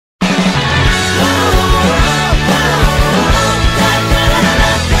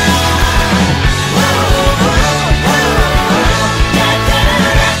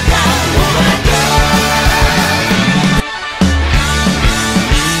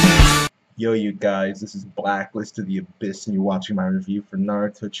Yo, you guys, this is Blacklist to the Abyss, and you're watching my review for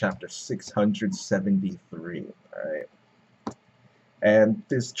Naruto chapter 673. Alright. And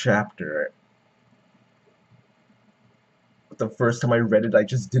this chapter, the first time I read it, I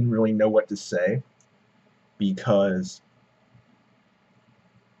just didn't really know what to say. Because,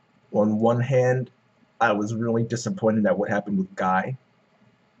 on one hand, I was really disappointed at what happened with Guy.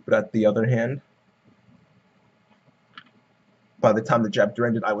 But at the other hand, by the time the chapter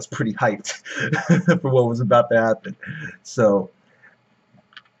ended, I was pretty hyped for what was about to happen. So,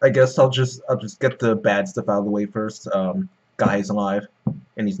 I guess I'll just get the bad stuff out of the way first. Guy's alive,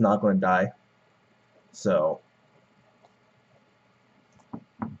 and he's not going to die. So,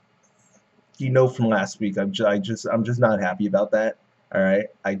 you know from last week, I'm just not happy about that. All right,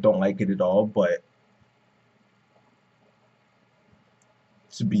 I don't like it at all. But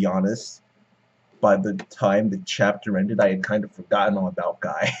to be honest, by the time the chapter ended, I had kind of forgotten all about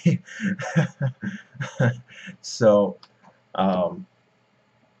Guy. So, um,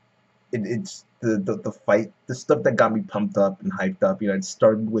 it's the fight, the stuff that got me pumped up and hyped up. You know, it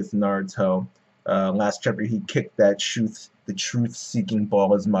started with Naruto. Last chapter, he kicked that the truth-seeking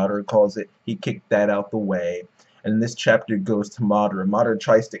ball, as Madara calls it. He kicked that out the way. And this chapter goes to Madara. Madara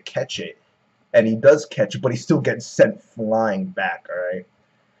tries to catch it, and he does catch it, but he still gets sent flying back. All right.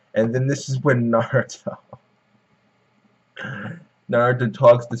 And then this is when Naruto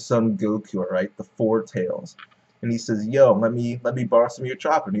talks to Son Goku, all right, the Four Tails, and he says, "Yo, let me borrow some of your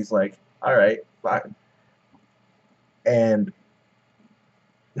chakra." And he's like, "All right, fine." And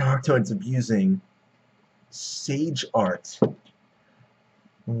Naruto ends up using Sage Art,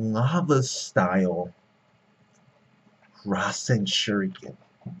 Lava Style, Rasen Shuriken.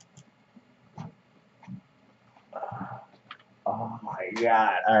 Oh my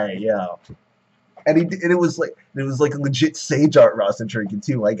god! All right, yo. And it was like a legit Sage Art Rasen Shuriken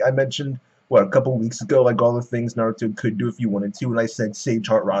too. Like I mentioned, what, a couple weeks ago, like all the things Naruto could do if he wanted to, and I said Sage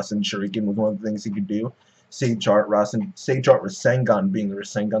Art Rasen Shuriken was one of the things he could do. Sage Art Rasengan being the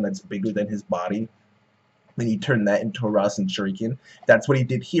Rasengan that's bigger than his body. Then he turned that into a Rasen Shuriken. That's what he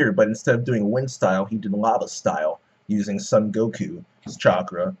did here, but instead of doing Wind Style, he did Lava Style, using Son Goku's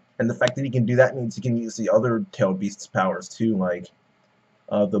chakra. And the fact that he can do that means he can use the other Tailed Beast's powers too, like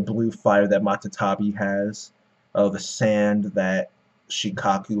the blue fire that Matatabi has, the sand that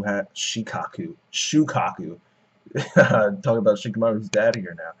Shukaku. Talking about Shikamaru's dad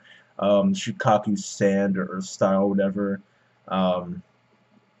here now. Shukaku's sand or earth style, whatever.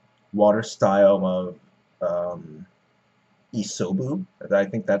 Water style of Isobu. I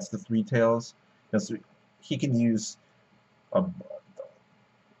think that's the Three Tails. So he can use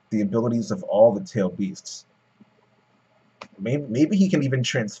the abilities of all the tailed beasts. Maybe he can even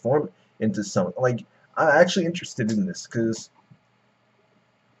transform into some. Like, I'm actually interested in this because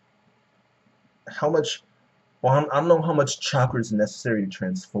how much? Well, I don't know how much chakra is necessary to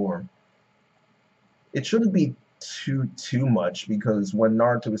transform. It shouldn't be too much, because when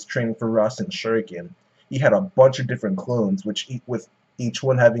Naruto was training for Rasen Shuriken, he had a bunch of different clones, with each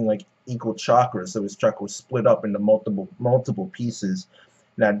one having like equal chakra, so his chakra was split up into multiple pieces.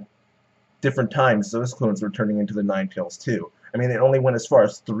 And at different times, those clones were turning into the Nine Tails too. I mean, it only went as far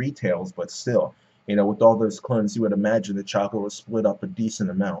as Three Tails, but still, you know, with all those clones, you would imagine the chakra was split up a decent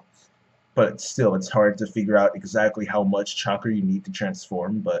amount. But still, it's hard to figure out exactly how much chakra you need to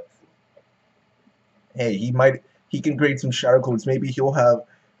transform. But hey, he can create some shadow clones. Maybe he'll have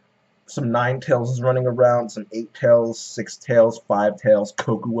some Nine Tails running around, some Eight Tails, Six Tails, Five Tails,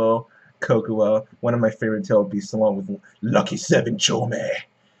 Kokuo, one of my favorite tail beasts, along with Lucky Seven Chome.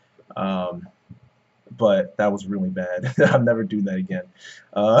 But that was really bad. I'm never doing that again.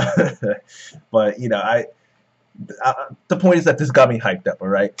 But you know, the point is that this got me hyped up. All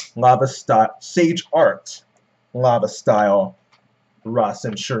right, Sage Art, Lava Style,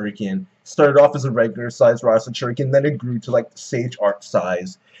 Rasen Shuriken. Started off as a regular size Rasen Shuriken, then it grew to like the Sage Art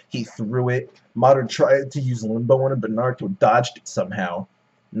size. He threw it. Madara tried to use Limbo on it, but Naruto dodged it somehow.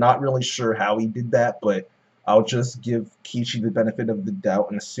 Not really sure how he did that, but I'll just give Kishi the benefit of the doubt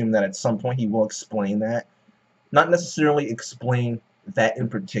and assume that at some point he will explain that. Not necessarily explain that in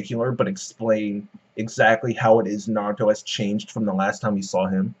particular, but explain exactly how it is Naruto has changed from the last time we saw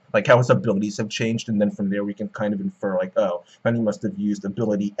him. Like how his abilities have changed, and then from there we can kind of infer like, oh, and he must have used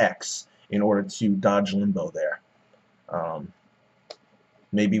ability X in order to dodge Limbo there.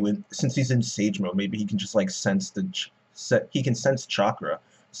 Maybe since he's in Sage mode, maybe he can just like sense he can sense chakra.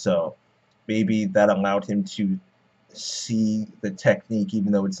 So maybe that allowed him to see the technique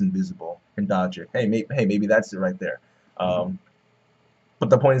even though it's invisible and dodge it. Hey, maybe that's it right there. But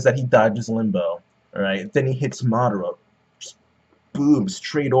the point is that he dodges Limbo. All right, then he hits Madara, boom,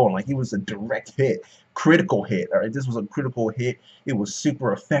 straight on, like he was a direct hit, critical hit. All right, this was a critical hit. It was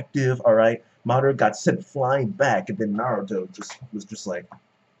super effective. All right, Madara got sent flying back, and then Naruto was just like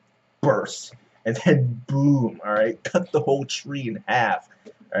burst, and then boom. All right, cut the whole tree in half.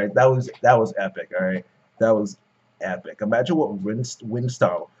 All right, that was epic. All right, that was epic. Imagine what wind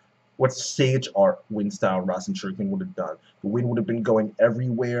style, what sage art wind style Rasen Shuriken would have done. The wind would have been going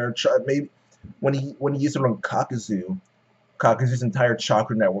everywhere. Maybe when he used it on Kakuzu, Kakuzu's entire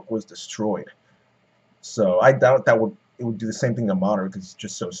chakra network was destroyed. So I doubt it would do the same thing to Madara because it's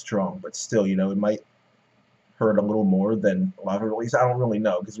just so strong. But still, it might hurt a little more than lava release. I don't really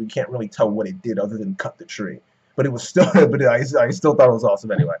know because we can't really tell what it did other than cut the tree. But it was still, but I still thought it was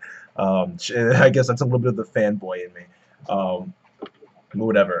awesome anyway. I guess that's a little bit of the fanboy in me.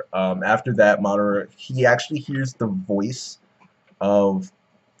 Whatever. After that, Madara, he actually hears the voice of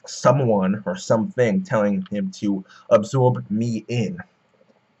someone or something telling him to absorb me in.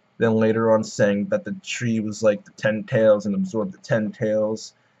 Then later on saying that the tree was like the 10 tails and absorbed the 10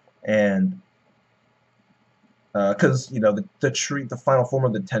 tails. And because the tree, the final form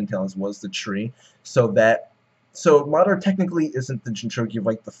of the 10 tails was the tree, so Madara technically isn't the Jinchuriki of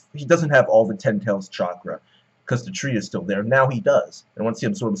like he doesn't have all the 10 tails chakra because the tree is still there. Now he does, and once he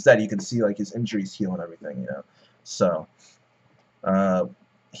absorbs that, you can see like his injuries heal and everything, So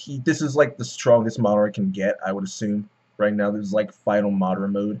this is like the strongest Madara can get, I would assume. Right now, there's like final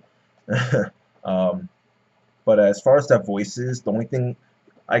Madara mode. But as far as that voice is, the only thing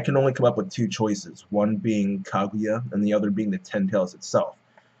I can only come up with two choices, one being Kaguya and the other being the 10 tails itself.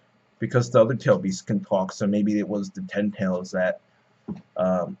 Because the other tail beasts can talk, so maybe it was the 10 tails that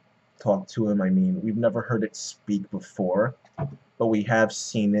talked to him. I mean, we've never heard it speak before, but we have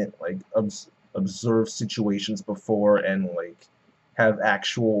seen it like observe situations before and like have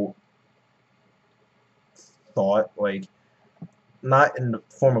actual thought, like not in the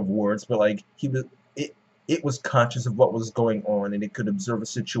form of words, but like it was conscious of what was going on, and it could observe a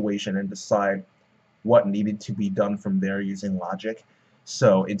situation and decide what needed to be done from there using logic.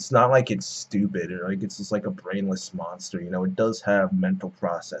 So it's not like it's stupid or like it's just like a brainless monster. It does have mental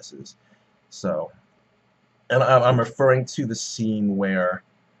processes. So, and I'm referring to the scene where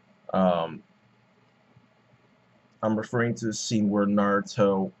Naruto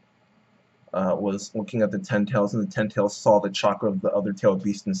was looking at the 10 tails, and the 10 tails saw the chakra of the other tailed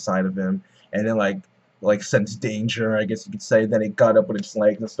beast inside of him, and then like sensed danger, I guess you could say. Then it got up with its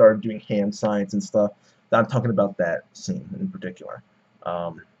legs and started doing hand signs and stuff. I'm talking about that scene in particular.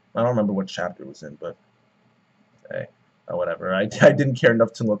 I don't remember what chapter it was in, but hey, whatever. I didn't care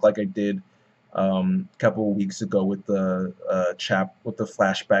enough to look like I did a couple of weeks ago with the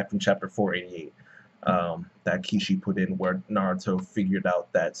flashback from chapter 488 that Kishi put in, where Naruto figured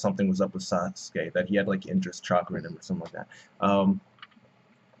out that something was up with Sasuke, that he had like interest chakra in him or something like that.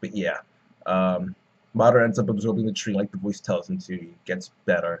 But yeah, Madara ends up absorbing the tree like the voice tells him to. He gets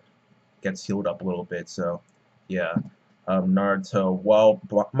better, gets healed up a little bit. So yeah, Naruto, while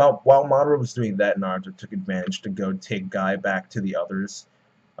Madara was doing that, Naruto took advantage to go take Guy back to the others.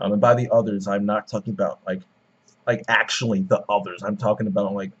 And by the others, I'm not talking about like actually the others. I'm talking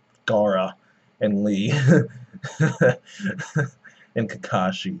about like Gaara and Lee and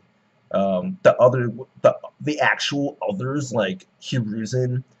Kakashi. The actual others like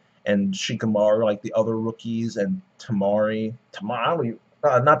Hiruzen and Shikamaru, like the other rookies, and Tamari,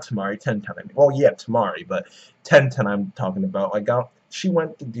 not Tamari, Tenten. I mean. Well, yeah, Tamari, but Tenten I'm talking about. Like, she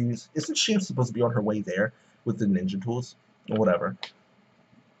went to do. Isn't she supposed to be on her way there with the ninja tools or whatever?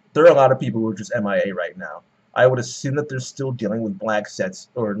 There are a lot of people who are just MIA right now. I would assume that they're still dealing with Black Setsu,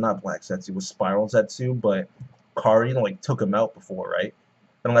 or not Black Setsu, it was Spiral Zetsu, but Kari like took him out before, right?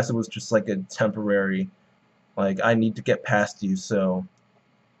 Unless it was just like a temporary, like I need to get past you, so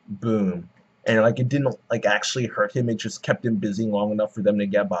boom. And like it didn't like actually hurt him, it just kept him busy long enough for them to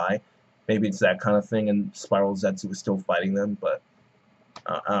get by. Maybe it's that kind of thing, and Spiral Zetsu was still fighting them, but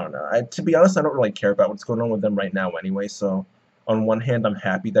I don't know. To be honest, I don't really care about what's going on with them right now anyway, so on one hand I'm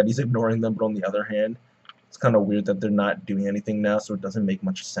happy that he's ignoring them, but on the other hand, it's kind of weird that they're not doing anything now, so it doesn't make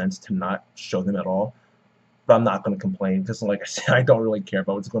much sense to not show them at all. But I'm not going to complain, because like I said, I don't really care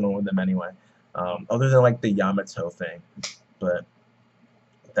about what's going on with them anyway. Other than like the Yamato thing. But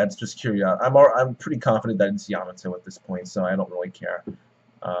that's just curiosity. I'm pretty confident that it's Yamato at this point, so I don't really care.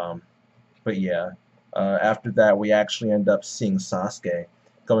 But yeah, after that we actually end up seeing Sasuke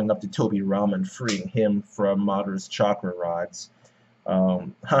going up to Tobirama and freeing him from Madara's chakra rods.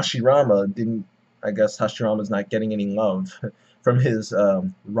 Hashirama didn't. I guess Hashirama's not getting any love from his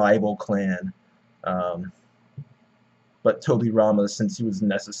rival clan. But Tobirama, since he was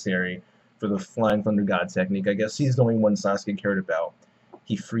necessary for the Flying Thunder God technique. I guess he's the only one Sasuke cared about.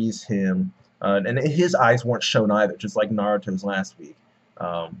 He frees him, and his eyes weren't shown either, just like Naruto's last week.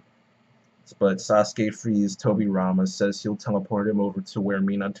 But Sasuke frees Tobirama, says he'll teleport him over to where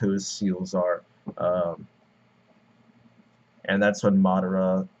Minato's seals are. And that's when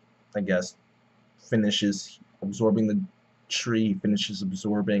Madara, I guess, finishes absorbing the tree, finishes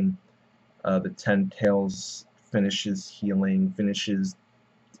absorbing the 10 tails, finishes healing, finishes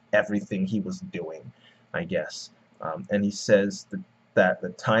everything he was doing, I guess. And he says that the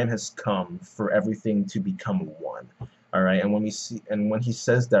time has come for everything to become one. All right, and when he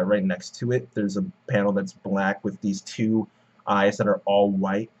says that, right next to it, there's a panel that's black with these two eyes that are all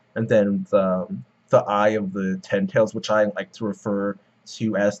white, and then the eye of the 10 tails, which I like to refer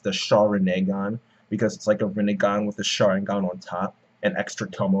to as the Sharingan, because it's like a Rinnegan with a Sharingan on top and extra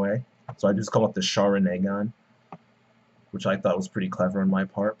Tomoe. So I just call it the Sharingan, which I thought was pretty clever on my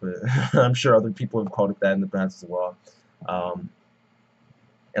part, but I'm sure other people have called it that in the past as well.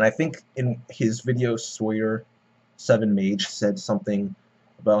 And I think in his video, Sawyer 7 Mage said something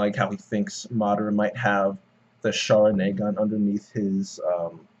about like how he thinks Madara might have the Sharingan underneath his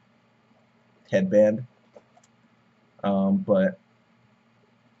headband. But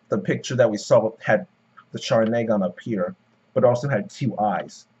the picture that we saw had the Sharingan up here, but also had two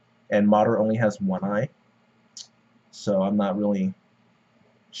eyes, and Madara only has one eye. So I'm not really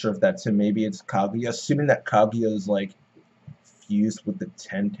sure if that's him. Maybe it's Kaguya. Assuming that Kaguya is like fused with the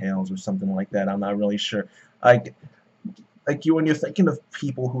 10 tails or something like that. I'm not really sure. Like when you're thinking of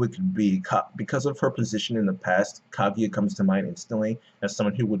people who it could be, because of her position in the past, Kaguya comes to mind instantly as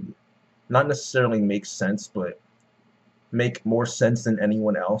someone who would not necessarily make sense, but make more sense than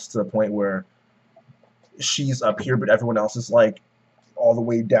anyone else, to the point where she's up here, but everyone else is like all the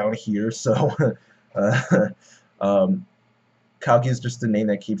way down here. So Kaguya is just the name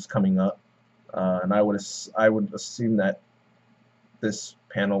that keeps coming up, and I would assume that this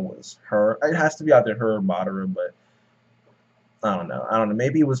panel was her. It has to be either her or Madara, but I don't know.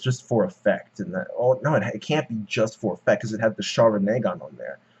 Maybe it was just for effect, and that. Oh no, it can't be just for effect because it had the Sharingan on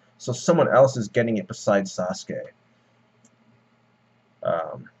there. So someone else is getting it besides Sasuke.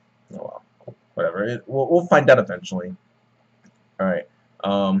 Oh well, whatever. We'll find out eventually. All right.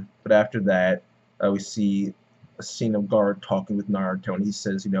 But after that, we see a scene of Gaara talking with Naruto, and he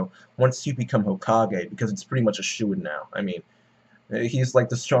says, once you become Hokage, because it's pretty much a shoo-in now. I mean, he's like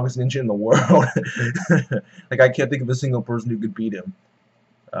the strongest ninja in the world. Like, I can't think of a single person who could beat him.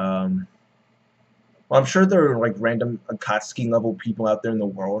 Well, I'm sure there are like random Akatsuki level people out there in the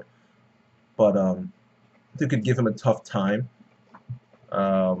world, but who could give him a tough time.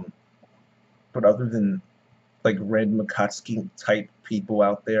 But other than like random Akatsuki type people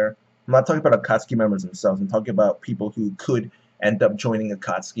out there, I'm not talking about Akatsuki members themselves. I'm talking about people who could end up joining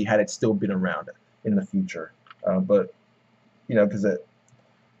Akatsuki had it still been around in the future. But because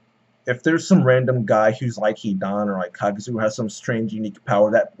if there's some random guy who's like Hidan or like Kagsu who has some strange unique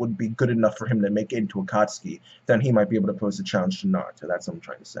power that would be good enough for him to make it into Akatsuki, then he might be able to pose a challenge to Naruto. That's what I'm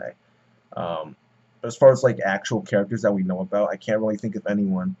trying to say. As far as like actual characters that we know about, I can't really think of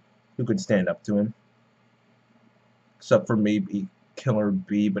anyone who could stand up to him, except for maybe Killer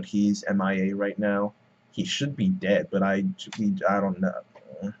B, but he's MIA right now. He should be dead, but I don't know.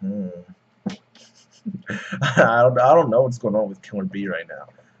 I don't know what's going on with Killer B right now,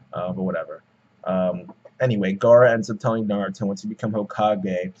 but whatever. Anyway, Gaara ends up telling Naruto, once you become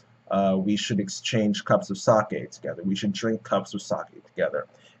Hokage, we should exchange cups of sake together. We should drink cups of sake together.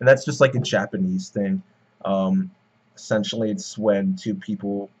 And that's just like a Japanese thing. Essentially, it's when two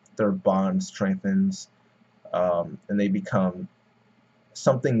people, their bond strengthens, and they become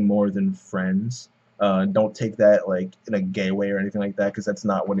something more than friends. Don't take that like in a gay way or anything like that, because that's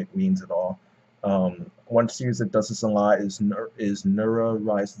not what it means at all. One series that does this a lot is Nura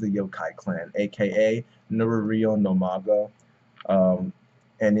Rise of the Yokai Clan, aka Nurario no Maga.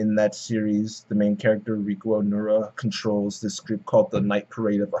 And in that series, the main character, Rikuo Nura, controls this group called the Night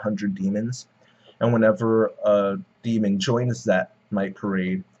Parade of 100 Demons. And whenever a demon joins that night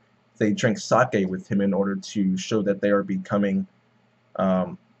parade, they drink sake with him in order to show that they are becoming,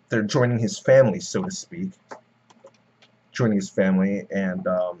 they're joining his family, so to speak. Joining his family, and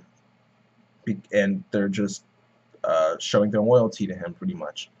they're just showing their loyalty to him, pretty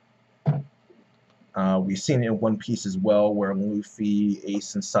much. We've seen it in One Piece as well, where Luffy,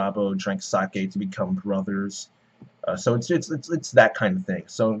 Ace, and Sabo drank sake to become brothers. So it's that kind of thing.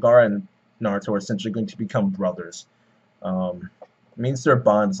 So Gaara and Naruto are essentially going to become brothers. It means their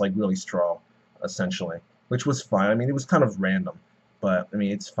bond is like really strong, essentially, which was fine. I mean, it was kind of random. But I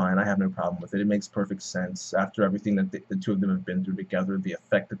mean, it's fine. I have no problem with it. It makes perfect sense after everything that the two of them have been through together, the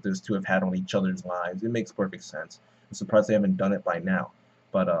effect that those two have had on each other's lives. It makes perfect sense. I'm surprised they haven't done it by now.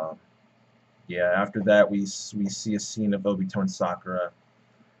 But yeah, after that we see a scene of Obito and Sakura.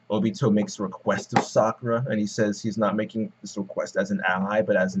 Obito makes a request of Sakura, and he says he's not making this request as an ally,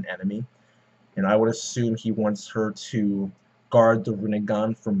 but as an enemy. And I would assume he wants her to guard the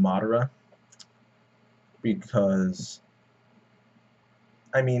Rinnegan for Madara, because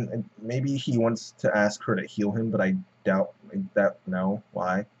I mean, maybe he wants to ask her to heal him, but I doubt that. No,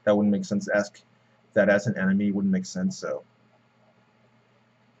 why? That wouldn't make sense. Ask that as an enemy wouldn't make sense. So,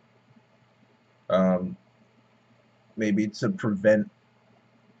 um, maybe to prevent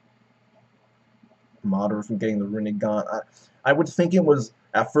Madara from getting the Rinnegan. I would think it was,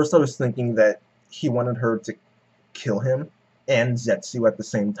 at first I was thinking that he wanted her to kill him and Zetsu at the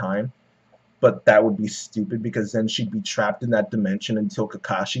same time, but that would be stupid because then she'd be trapped in that dimension until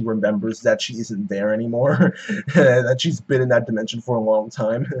Kakashi remembers that she isn't there anymore, that she's been in that dimension for a long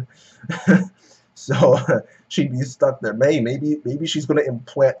time. So she'd be stuck there. Maybe she's gonna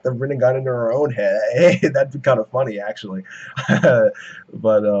implant the Rinnegan into her own head. Hey, that'd be kind of funny actually.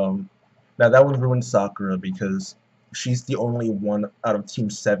 But now that would ruin Sakura because she's the only one out of Team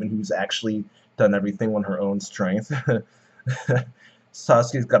 7 who's actually done everything on her own strength.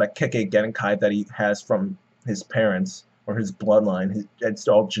 Sasuke's got a Kekkei Genkai that he has from his parents or his bloodline. It's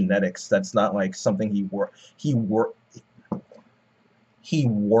all genetics. That's not like something he worked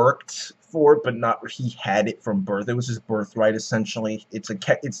for, but not he had it from birth. It was his birthright essentially. It's a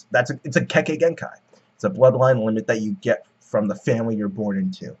Kekkei Genkai. It's a bloodline limit that you get from the family you're born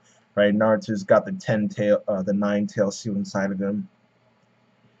into. Right? Naruto's got the 9-tail seal inside of him.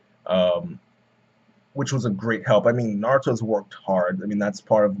 Which was a great help. I mean, Naruto's worked hard. I mean, that's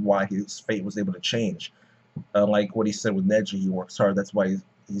part of why his fate was able to change. Like what he said with Neji, he works hard. That's why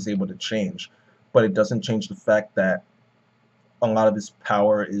he's able to change. But it doesn't change the fact that a lot of his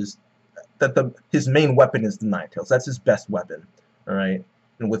power is that his main weapon is the 9-tails. That's his best weapon. All right,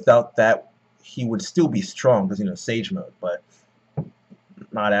 and without that, he would still be strong because Sage mode, but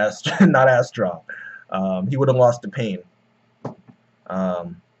not as not as strong. He would have lost to Pain.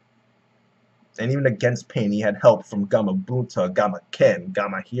 And even against Pain, he had help from Gamabunta, Gamaken,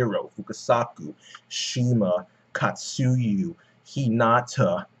 Gamahiro, Fukasaku, Shima, Katsuyu,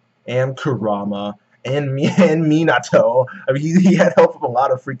 Hinata, and Kurama, and Minato. I mean, he had help from a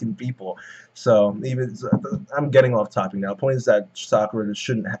lot of freaking people. So I'm getting off topic now. The point is that Sakura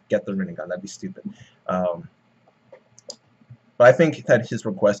shouldn't get the Rinnegan. That'd be stupid. But I think that his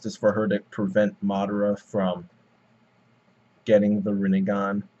request is for her to prevent Madara from getting the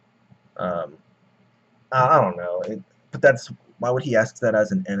Rinnegan. I don't know, but why would he ask that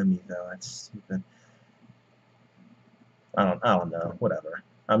as an enemy though? That's stupid. I don't know. Whatever.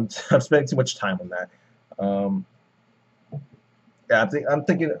 I'm spending too much time on that. Yeah, I'm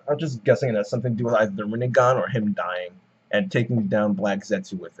just guessing it has something to do with either the Rinnegan or him dying and taking down Black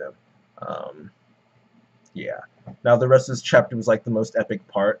Zetsu with him. Yeah. Now the rest of this chapter was like the most epic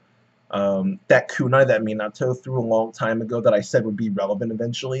part. That kunai that Minato threw a long time ago that I said would be relevant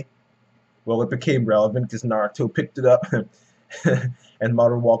eventually. Well, it became relevant because Naruto picked it up, and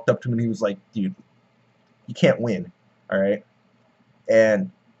Madara walked up to him and he was like, "Dude, you can't win, all right?" And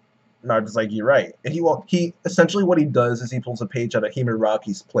Naruto's like, "You're right." And he essentially what he does is he pulls a page out of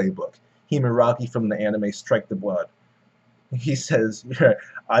Himuraki's playbook. Himeraki from the anime Strike the Blood. He says,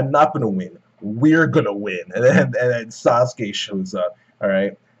 "I'm not gonna win. We're gonna win." And then Sasuke shows up, all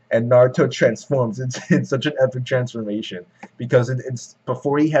right? And Naruto transforms. It's such an epic transformation because it's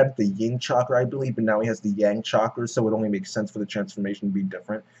before he had the Yin chakra, I believe, but now he has the Yang chakra, so it only makes sense for the transformation to be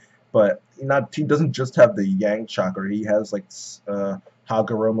different. But he doesn't just have the Yang chakra. He has like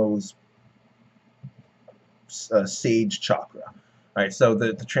Hagoromo's Sage chakra. All right, so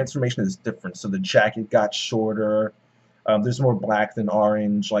the transformation is different. So the jacket got shorter. There's more black than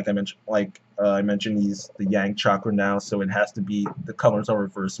orange. Like I mentioned, he's the Yang chakra now, so it has to be the colors are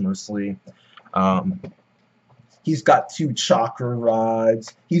reversed mostly. He's got 2 chakra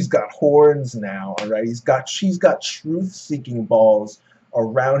rods. He's got horns now. All right, he's got truth-seeking balls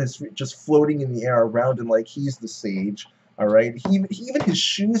around his feet, just floating in the air around him like he's the sage. All right, even his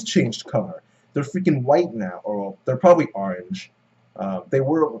shoes changed color. They're freaking white now, or they're probably orange. They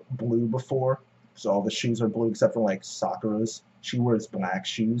were blue before. So all the shoes are blue except for like Sakura's. She wears black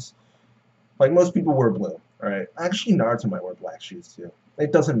shoes. Like most people wear blue. Alright. Actually Naruto might wear black shoes too.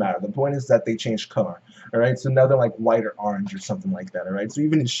 It doesn't matter. The point is that they changed color. Alright, so now they're like white or orange or something like that. Alright, so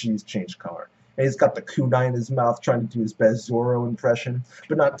even his shoes changed color. And he's got the kunai in his mouth trying to do his best Zoro impression.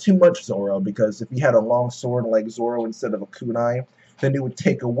 But not too much Zoro, because if he had a long sword like Zoro instead of a kunai, then it would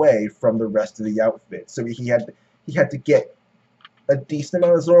take away from the rest of the outfit. So he had to get a decent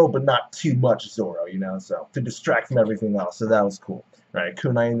amount of Zoro, but not too much Zoro, you know, so to distract from everything else. So that was cool. Right,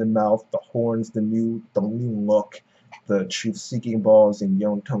 kunai in the mouth, the horns, the new look, the truth-seeking balls in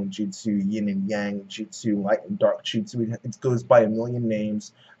Yontone Jutsu, Yin and Yang Jutsu, Light and Dark Jutsu. It goes by a million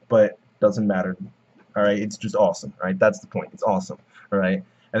names, but doesn't matter. All right, it's just awesome. All right, that's the point. It's awesome. All right,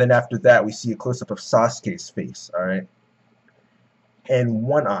 and then after that, we see a close-up of Sasuke's face. All right, and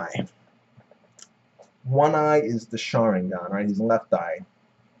one eye. One eye is the Sharingan, right? His left eye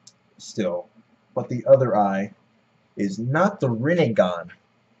still, but the other eye is not the Rinnegan,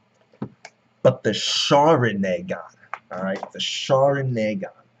 but the Sharingan. Alright, the Sharingan.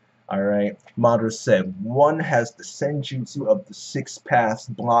 Alright, Madara said, one has the Senjutsu of the six paths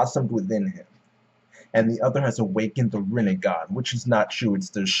blossomed within him, and the other has awakened the Rinnegan, which is not true, it's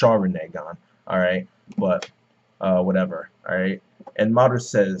the Sharingan. Alright, but, whatever. Alright, and Madara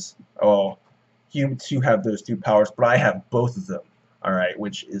says, oh, you two have those two powers, but I have both of them. Alright,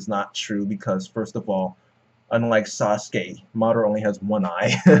 which is not true because, first of all, unlike Sasuke, Madara only has one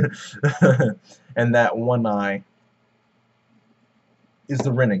eye. And that one eye is the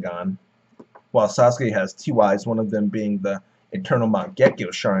Rinnegan, while Sasuke has two eyes, one of them being the Eternal Mangekyo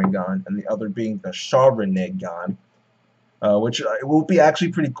Sharingan, and the other being the Sharingan, which it will be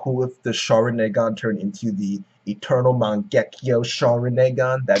actually pretty cool if the Sharingan turned into the Eternal Mangekyo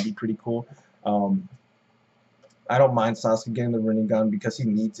Sharingan. That'd be pretty cool. I don't mind Sasuke getting the Rinnegan because he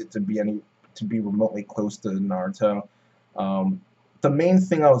needs it to be remotely close to Naruto. The main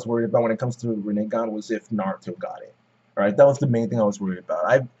thing I was worried about when it comes to Rinnegan was if Naruto got it. Alright, that was the main thing I was worried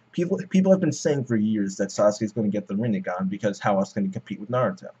about. People have been saying for years that Sasuke is going to get the Rinnegan because how else can he compete with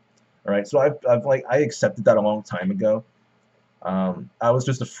Naruto? Alright, so I accepted that a long time ago. I was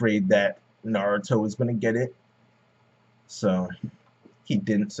just afraid that Naruto was going to get it, so he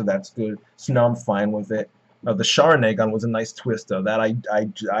didn't. So that's good. So now I'm fine with it. The Sharingan was a nice twist, though. That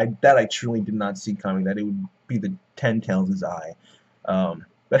I truly did not see coming. That it would be the Ten Tails' eye.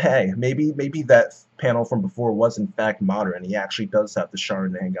 But hey, maybe that panel from before was in fact Madara, and he actually does have the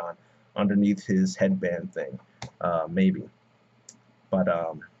Sharingan underneath his headband thing. Maybe. But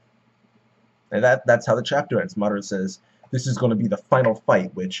and that's how the chapter ends. Madara says this is going to be the final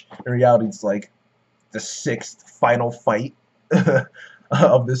fight, which in reality it's like the sixth final fight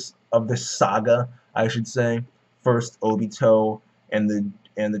of this saga, I should say. First Obito and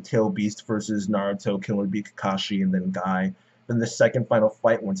the Tail Beast versus Naruto, Killer Bee, Kakashi, and then Guy. Then the second final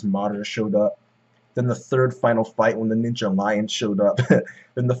fight once Madara showed up. Then the third final fight when the Ninja Lion showed up.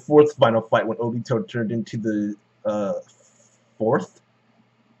 Then the fourth final fight when Obito turned into the fourth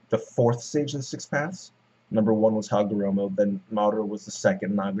stage of the Six Paths. Number one was Hagoromo, then Madara was the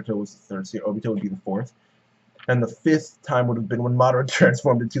second, Nagato was the third, so Obito would be the fourth. And the fifth time would have been when Madara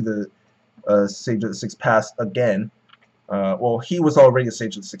transformed into the Sage of the Six Paths again. Well, he was already a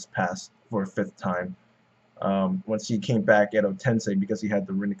Sage of the Six Paths for a fifth time. Once he came back at Tensei because he had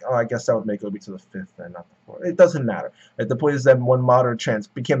the Rinnegan. Oh, I guess that would make Obito the fifth and not the fourth. It doesn't matter. The point is that when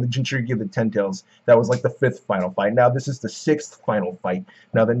Madara became the Jinchuriki of the Ten Tails, that was like the fifth final fight. Now this is the sixth final fight.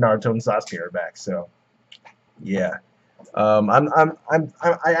 Now that Naruto and Sasuke are back, so yeah.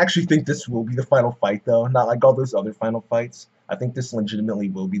 I actually think this will be the final fight, though. Not like all those other final fights. I think this legitimately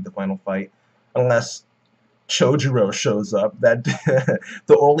will be the final fight, unless Chojuro shows up. That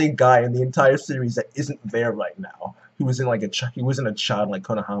the only guy in the entire series that isn't there right now. He was in like he wasn't a child like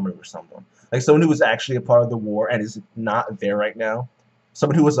Konohamaru or someone. Like someone who was actually a part of the war and is not there right now.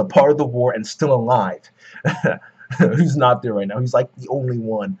 Someone who was a part of the war and still alive. Who's not there right now. He's like the only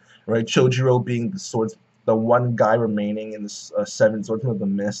one, right? Chojuro being the one guy remaining in the Seven Swordsmen of the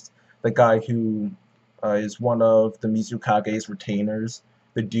Mist, the guy who is one of the Mizukage's retainers,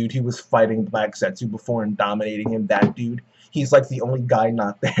 the dude who was fighting Black Zetsu before and dominating him, that dude, he's like the only guy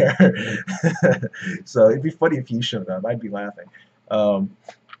not there. So it'd be funny if he showed up. I'd be laughing.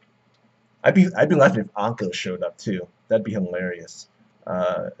 I'd be laughing if Anko showed up too. That'd be hilarious.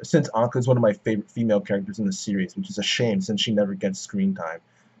 Since Anko is one of my favorite female characters in the series, which is a shame since she never gets screen time.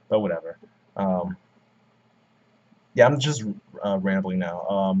 But whatever. Yeah, I'm just rambling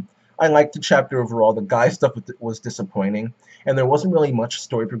now. I liked the chapter overall. The guy stuff was disappointing, and there wasn't really much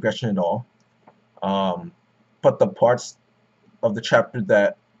story progression at all. But the parts of the chapter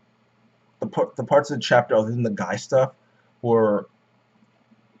that the parts of the chapter other than the guy stuff were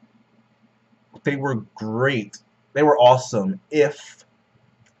great. They were awesome if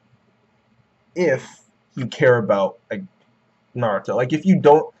you care about like Naruto. Like if you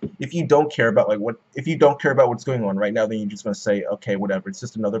don't care about what's going on right now, then you're just gonna say, okay, whatever, it's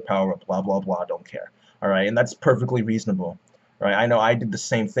just another power up, blah blah blah, don't care. Alright, and that's perfectly reasonable. right? I know I did the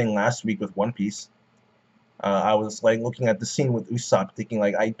same thing last week with One Piece. I was like looking at the scene with Usopp, thinking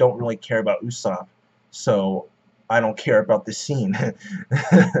like I don't really care about Usopp, so I don't care about this scene.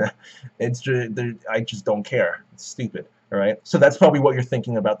 It's just, I just don't care. It's stupid. All right. So that's probably what you're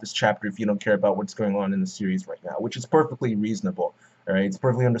thinking about this chapter if you don't care about what's going on in the series right now, which is perfectly reasonable. All right. It's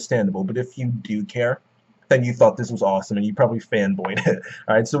perfectly understandable. But if you do care, then you thought this was awesome and you probably fanboyed it.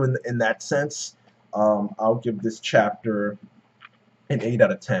 All right. So in that sense, I'll give this chapter an 8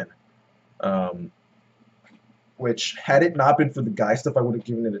 out of 10. Um, which had it not been for the guy stuff, I would have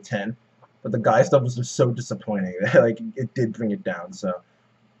given it a 10. But the guy stuff was just so disappointing. Like it did bring it down. So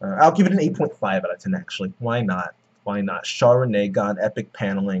I'll give it an 8.5 out of 10. Actually, why not? Why not? Sharinnegan, epic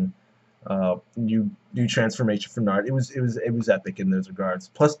paneling, new transformation for Nard. It was epic in those regards.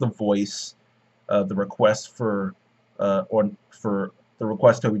 Plus the voice, the request for for the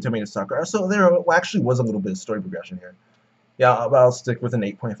request Toby to Sakura. So there actually was a little bit of story progression here. Yeah, I'll stick with an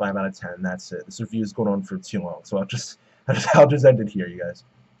 8.5 out of 10. That's it. This review is going on for too long, so I'll just end it here, you guys.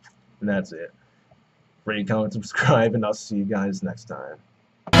 And that's it. Rate, comment, subscribe, and I'll see you guys next time.